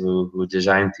guys who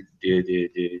designed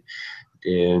the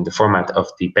format of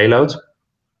the payload.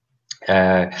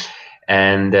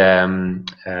 And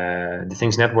the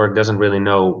Things network doesn't really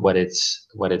know what it's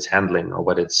handling or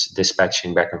what it's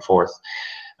dispatching back and forth.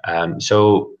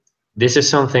 So this is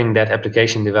something that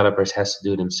application developers has to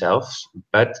do themselves.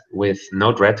 But with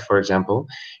Node-RED, for example,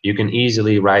 you can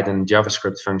easily write a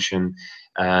JavaScript function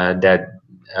that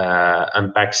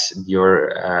unpacks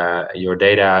your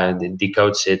data,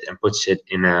 decodes it, and puts it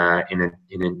in a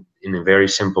very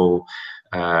simple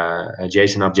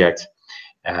JSON object.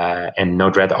 And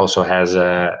Node-RED also has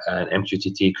an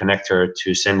MQTT connector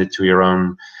to send it to your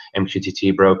own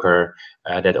MQTT broker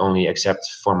that only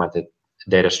accepts formatted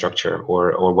data structure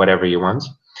or whatever you want.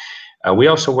 We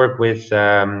also work with,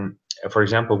 for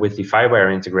example, with the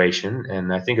Fireware integration,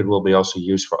 and I think it will be also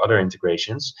used for other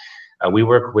integrations. We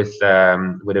work with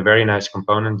a very nice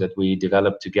component that we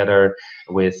developed together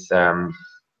with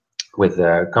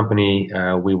a company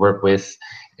we work with.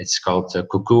 It's called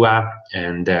Kukua,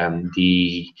 and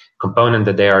the component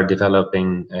that they are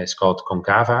developing is called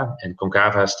Concava, and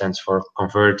Concava stands for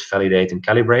Convert, Validate, and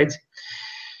Calibrate.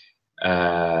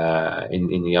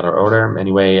 In the other order.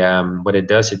 Anyway, what it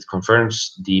does, it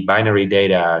converts the binary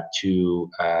data to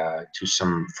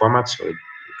some format. So it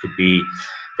could be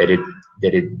that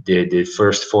the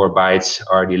first 4 bytes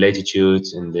are the latitude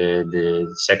and the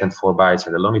second 4 bytes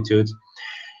are the longitude.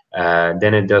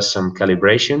 Then it does some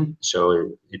calibration. So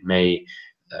it may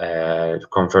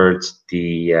convert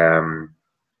the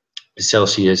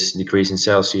Celsius, decrease in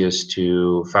Celsius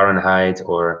to Fahrenheit,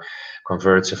 or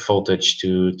converts a voltage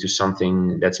to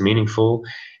something that's meaningful.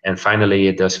 And finally,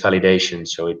 it does validation.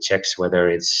 So it checks whether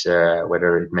it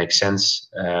makes sense,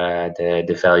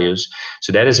 the values.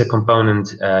 So that is a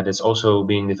component that's also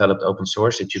being developed open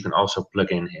source that you can also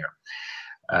plug in here.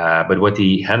 But what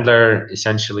the handler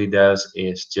essentially does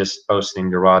is just posting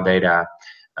the raw data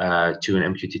to an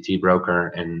MQTT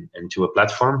broker and to a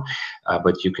platform,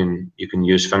 but you can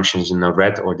use functions in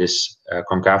Node-RED or this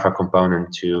Concava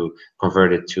component to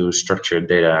convert it to structured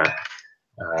data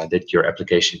that your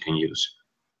application can use.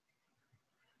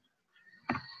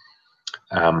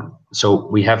 So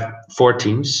we have 4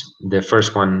 teams. The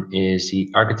first one is the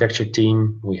architecture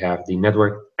team. We have the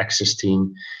network access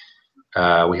team.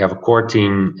 We have a core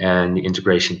team and the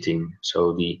integration team.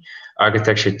 So the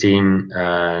architecture team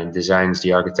designs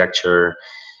the architecture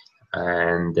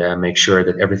and make sure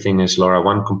that everything is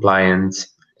LoRaWAN compliant,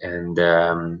 and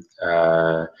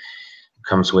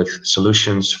comes with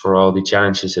solutions for all the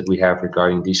challenges that we have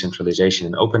regarding decentralization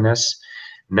and openness.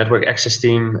 Network access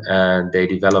team, they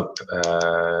develop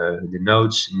the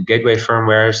nodes and gateway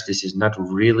firmwares. This is not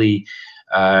really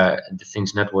the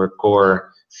Things Network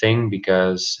core thing,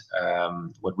 because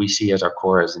what we see as our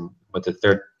core is, and what the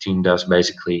third team does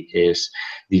basically, is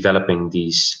developing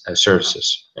these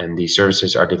services, and these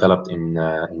services are developed in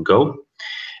Go.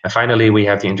 And finally, we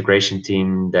have the integration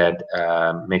team that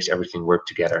makes everything work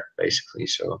together, basically.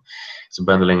 So it's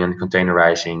bundling and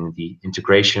containerizing the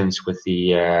integrations with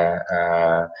the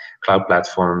cloud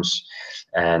platforms,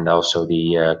 and also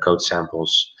the code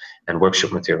samples and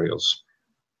workshop materials.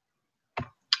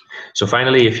 So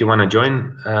finally, if you want to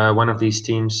join one of these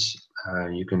teams,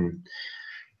 you can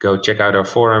go check out our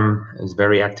forum. It's a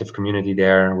very active community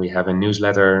there. We have a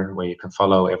newsletter where you can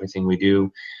follow everything we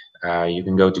do. You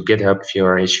can go to GitHub if you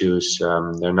have issues. There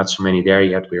are not so many there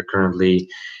yet. We are currently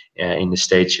in the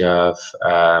stage of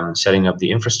setting up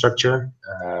the infrastructure.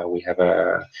 We have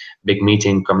a big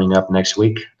meeting coming up next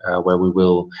week where we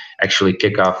will actually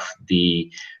kick off the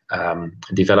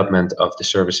development of the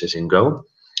services in Go.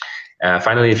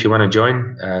 Finally, if you want to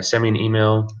join, send me an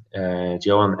email,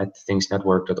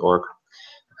 johan@thingsnetwork.org,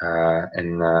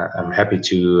 and I'm happy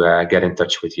to get in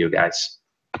touch with you guys.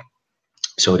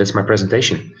 So that's my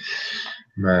presentation.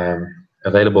 I'm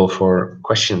available for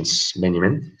questions,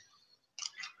 Benjamin.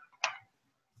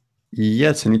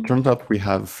 Yes, and it turns out we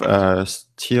have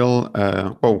still,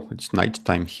 oh, it's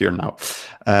nighttime here now.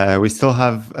 We still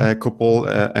have a couple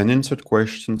unanswered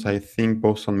questions, I think,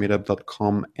 both on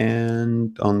meetup.com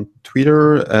and on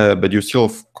Twitter, but you still,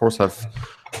 of course, have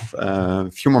a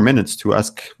few more minutes to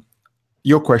ask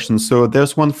your questions. So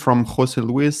there's one from Jose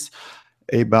Luis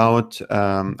about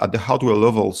at the hardware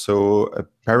level. So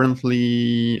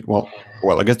apparently, well,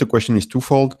 I guess the question is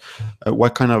twofold.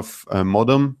 What kind of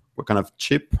modem, what kind of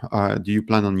chip do you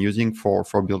plan on using for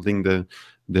building the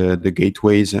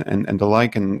gateways and the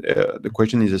like? And the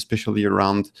question is especially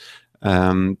around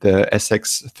the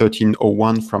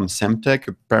SX1301 from Semtech.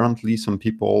 Apparently, some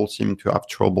people seem to have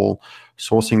trouble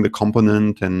sourcing the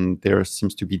component, and there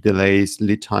seems to be delays,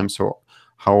 lead times. So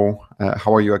how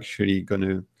are you actually going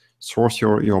to source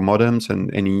your modems, and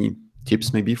any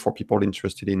tips maybe for people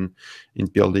interested in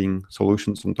building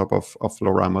solutions on top of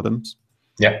LoRa modems?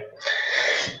 Yeah.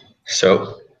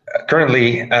 So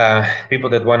currently, people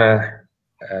that want to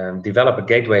develop a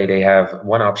gateway, they have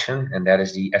one option, and that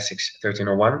is the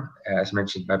SX1301, as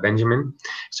mentioned by Benjamin.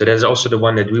 So that is also the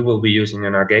one that we will be using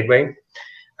in our gateway.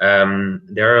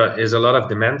 There is a lot of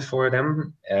demand for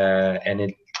them,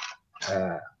 and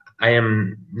I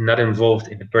am not involved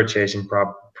in the purchasing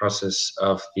process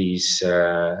of these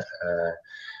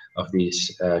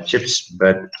chips,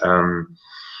 but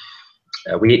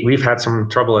we've had some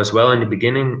trouble as well in the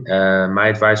beginning. My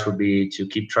advice would be to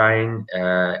keep trying.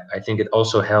 I think it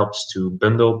also helps to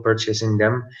bundle purchasing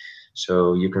them,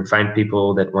 so you can find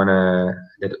people that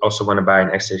also wanna buy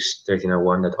an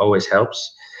SX1301. That always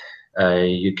helps.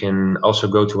 You can also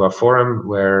go to our forum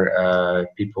where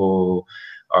people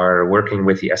are working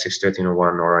with the SX1301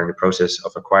 or are in the process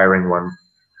of acquiring one.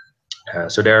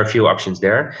 So there are a few options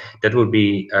there. That would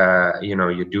be,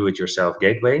 your do-it-yourself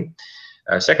gateway.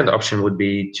 Second option would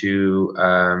be to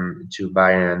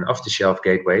buy an off-the-shelf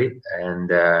gateway, and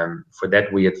for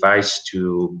that we advise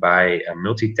to buy a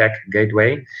multi-tech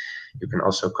gateway. You can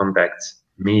also contact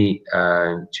me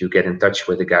to get in touch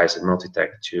with the guys at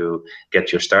Multitech to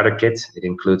get your starter kit. It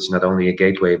includes not only a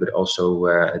gateway but also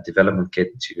a development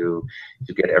kit to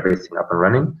get everything up and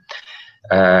running.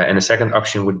 And the second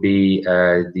option would be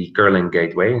the Curling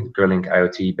gateway, the Curling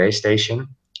IoT base station.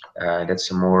 That's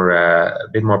a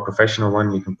bit more professional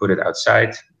one. You can put it outside.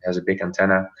 It has a big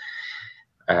antenna.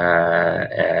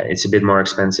 It's a bit more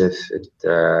expensive,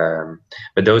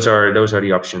 but those are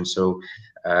the options. So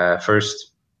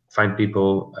first, find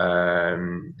people,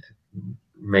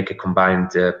 make a combined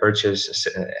purchase,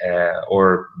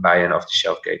 or buy an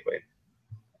off-the-shelf gateway.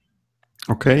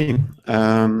 Okay.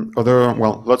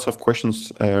 Lots of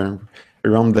questions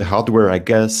around the hardware, I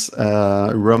guess.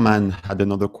 Roman had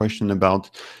another question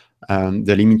about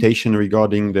the limitation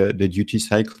regarding the duty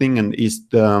cycling, and is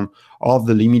all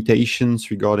the limitations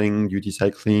regarding duty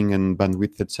cycling and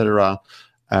bandwidth, etc.,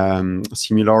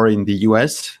 similar in the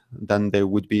US than they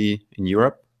would be in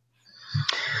Europe?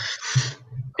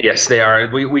 Yes, they are.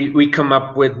 We come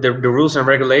up with the rules and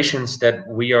regulations that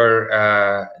we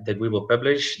will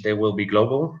publish. They will be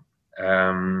global.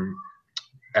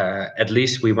 At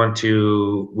least the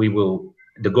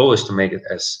goal is to make it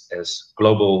as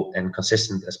global and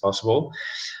consistent as possible.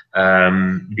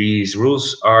 These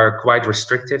rules are quite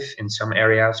restrictive in some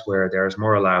areas where there's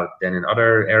more allowed than in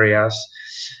other areas.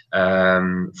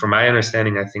 From my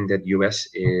understanding, I think that US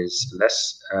is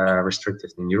less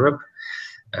restrictive than Europe.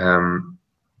 And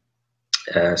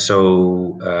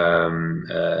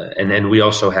then we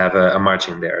also have a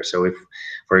margin there. So if,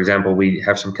 for example, we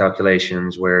have some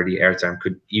calculations where the airtime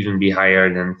could even be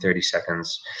higher than 30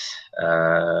 seconds.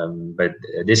 But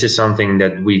this is something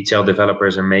that we tell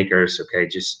developers and makers, okay,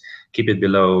 just keep it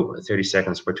below 30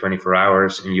 seconds per 24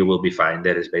 hours and you will be fine.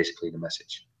 That is basically the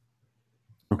message.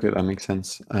 Okay, that makes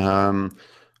sense.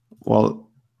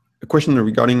 A question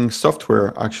regarding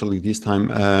software, actually, this time.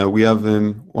 We have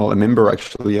a member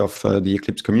actually of the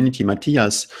Eclipse community,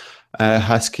 Matthias,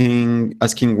 asking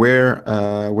where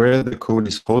the code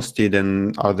is hosted,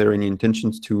 and are there any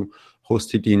intentions to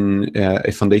host it in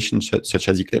a foundation such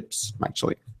as Eclipse,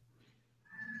 actually?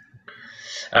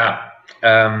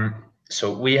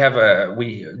 So we have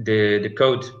the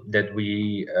code that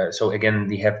we so again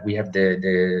we have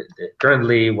the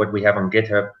currently what we have on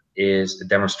GitHub is the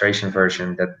demonstration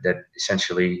version that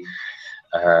essentially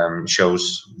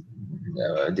shows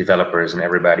developers and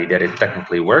everybody that it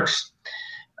technically works.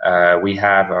 We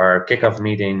have our kickoff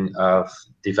meeting of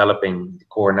developing the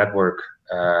core network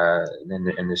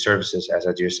and the services as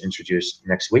I just introduced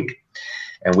next week.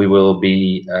 And we will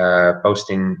be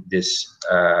posting this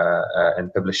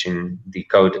and publishing the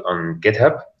code on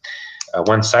GitHub.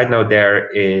 One side note there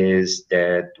is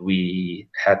that we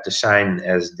had to sign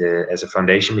as a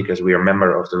foundation because we are a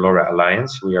member of the LoRa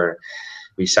Alliance.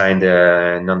 We signed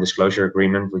a non-disclosure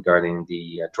agreement regarding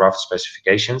the draft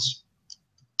specifications.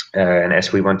 And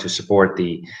as we want to support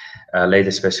the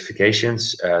latest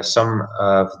specifications, some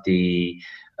of the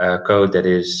code that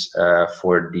is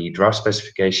for the draft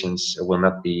specifications will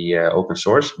not be open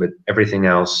source, but everything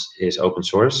else is open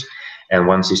source. And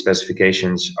once the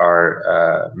specifications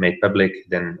are made public,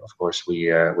 then of course we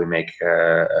make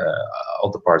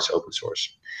all the parts open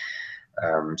source.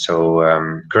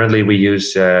 Currently we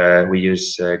use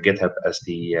GitHub as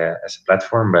a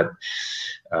platform, but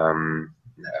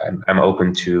I'm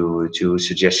open to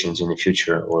suggestions in the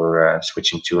future or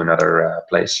switching to another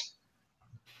place.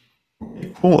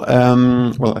 Cool.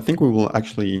 I think we will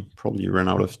actually probably run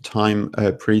out of time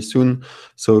pretty soon.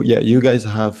 So yeah, you guys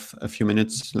have a few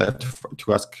minutes left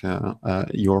to ask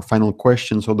your final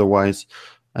questions. Otherwise,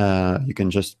 you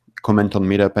can just comment on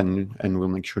Meetup and we'll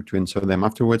make sure to answer them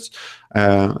afterwards.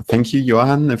 Thank you,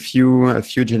 Johan. A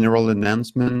few general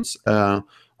announcements.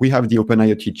 We have the Open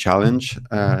IoT Challenge,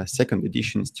 second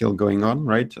edition still going on,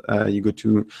 right? You go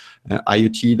to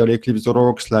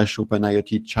iot.eclipse.org/Open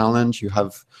IoT Challenge. You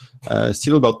have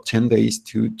still about 10 days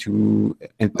to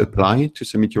apply to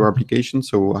submit your application.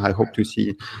 So I hope to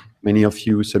see many of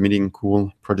you submitting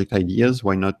cool project ideas.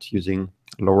 Why not using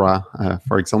LoRa,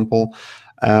 for example?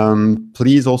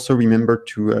 Please also remember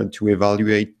to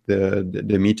evaluate the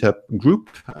meetup group.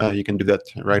 You can do that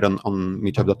right on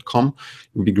meetup.com.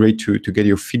 It would be great to get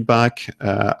your feedback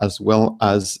as well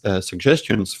as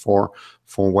suggestions for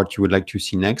what you would like to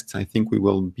see next. I think we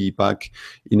will be back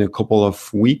in a couple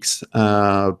of weeks.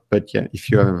 But yeah, if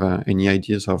you have any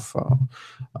ideas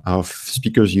of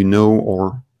speakers you know,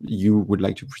 or you would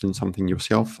like to present something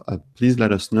yourself, please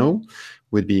let us know.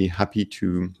 We'd be happy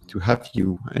to have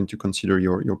you and to consider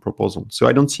your proposal. So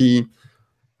I don't see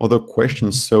other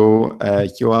questions. So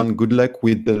Johan, good luck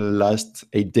with the last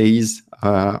 8 days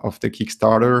of the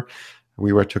Kickstarter.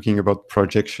 We were talking about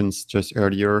projections just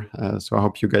earlier, so I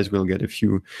hope you guys will get a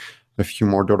few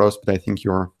more dollars, but I think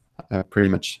you're pretty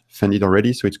much funded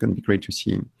already. So it's going to be great to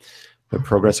see the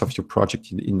progress of your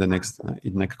project in the next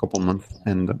couple of months.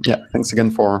 And yeah, thanks again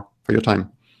for your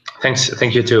time.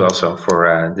 Thank you too also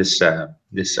for this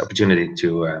opportunity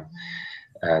to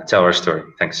tell our story.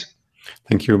 Thanks.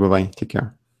 Thank you. Bye bye. Take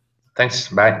care. Thanks.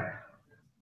 Bye.